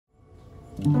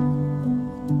To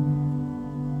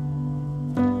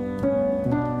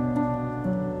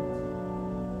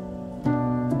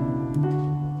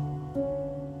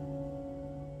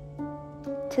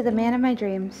the man of my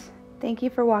dreams, thank you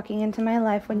for walking into my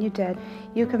life when you did.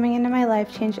 You coming into my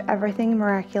life changed everything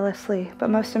miraculously, but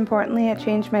most importantly, it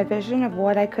changed my vision of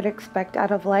what I could expect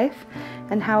out of life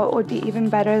and how it would be even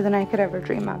better than I could ever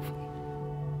dream of.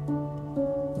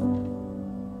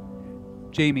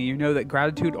 Jamie, you know that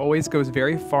gratitude always goes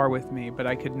very far with me, but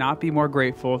I could not be more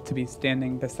grateful to be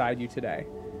standing beside you today.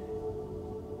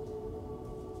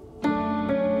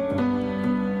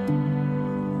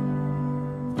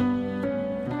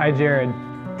 I, Jared,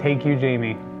 take you,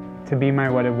 Jamie, to be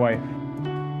my wedded wife.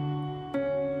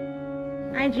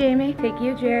 I, Jamie, take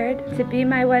you, Jared, to be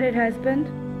my wedded husband.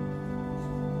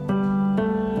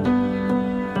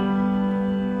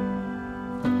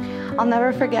 I'll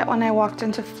never forget when I walked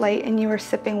into flight and you were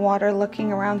sipping water,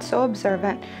 looking around so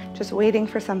observant, just waiting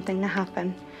for something to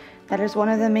happen. That is one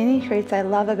of the many traits I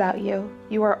love about you.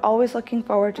 You are always looking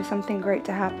forward to something great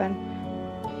to happen.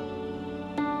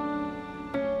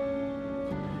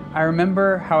 I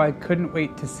remember how I couldn't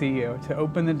wait to see you, to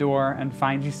open the door and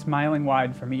find you smiling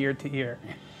wide from ear to ear,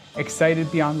 excited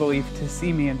beyond belief to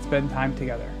see me and spend time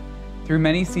together. Through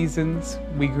many seasons,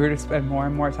 we grew to spend more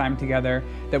and more time together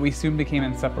that we soon became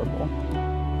inseparable.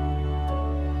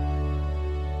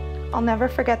 I'll never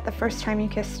forget the first time you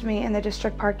kissed me in the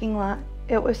district parking lot.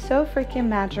 It was so freaking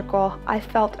magical. I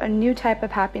felt a new type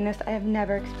of happiness I have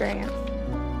never experienced.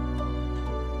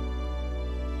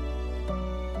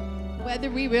 Whether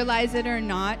we realize it or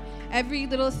not, every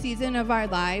little season of our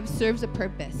lives serves a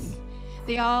purpose.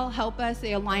 They all help us,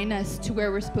 they align us to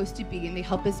where we're supposed to be, and they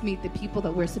help us meet the people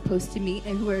that we're supposed to meet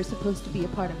and who are supposed to be a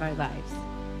part of our lives.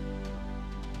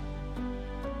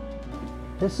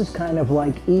 This is kind of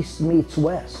like East meets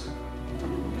West.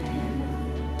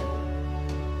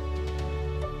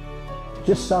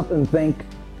 Just stop and think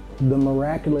the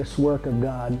miraculous work of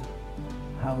God,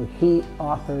 how He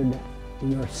authored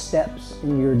your steps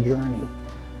in your journey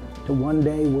to one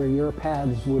day where your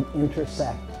paths would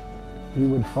intersect, you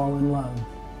would fall in love,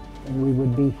 and we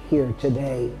would be here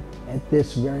today at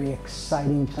this very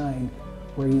exciting time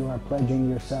where you are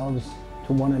pledging yourselves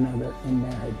to one another in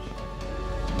marriage.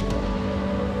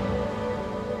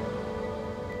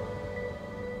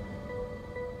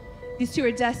 These two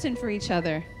are destined for each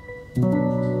other.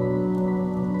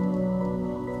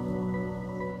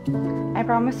 I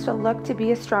promise to look to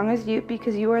be as strong as you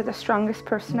because you are the strongest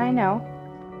person I know.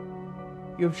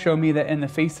 You have shown me that in the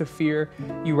face of fear,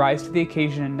 you rise to the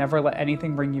occasion and never let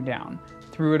anything bring you down.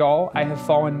 Through it all, I have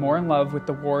fallen more in love with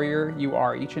the warrior you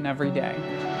are each and every day.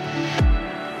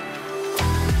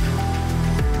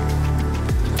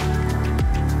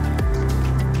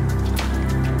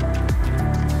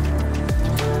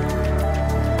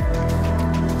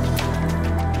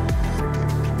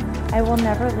 I will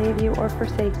never leave you or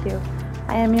forsake you.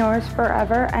 I am yours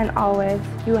forever and always.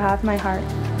 You have my heart.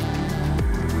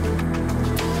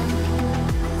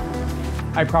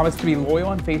 I promise to be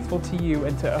loyal and faithful to you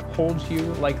and to uphold you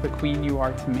like the queen you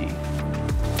are to me.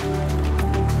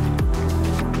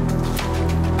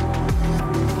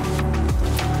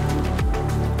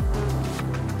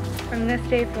 From this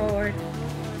day forward,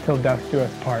 Till death do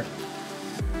us part.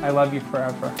 I love you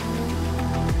forever.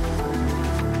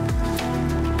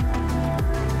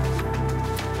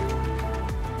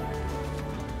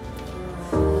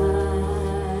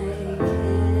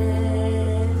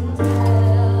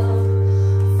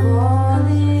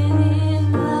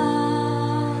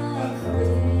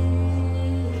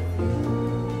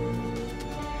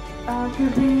 I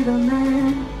could be the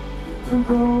man who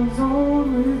goes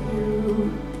on with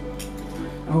you.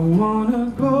 I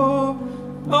wanna go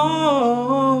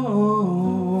on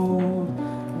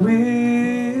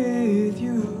with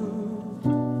you.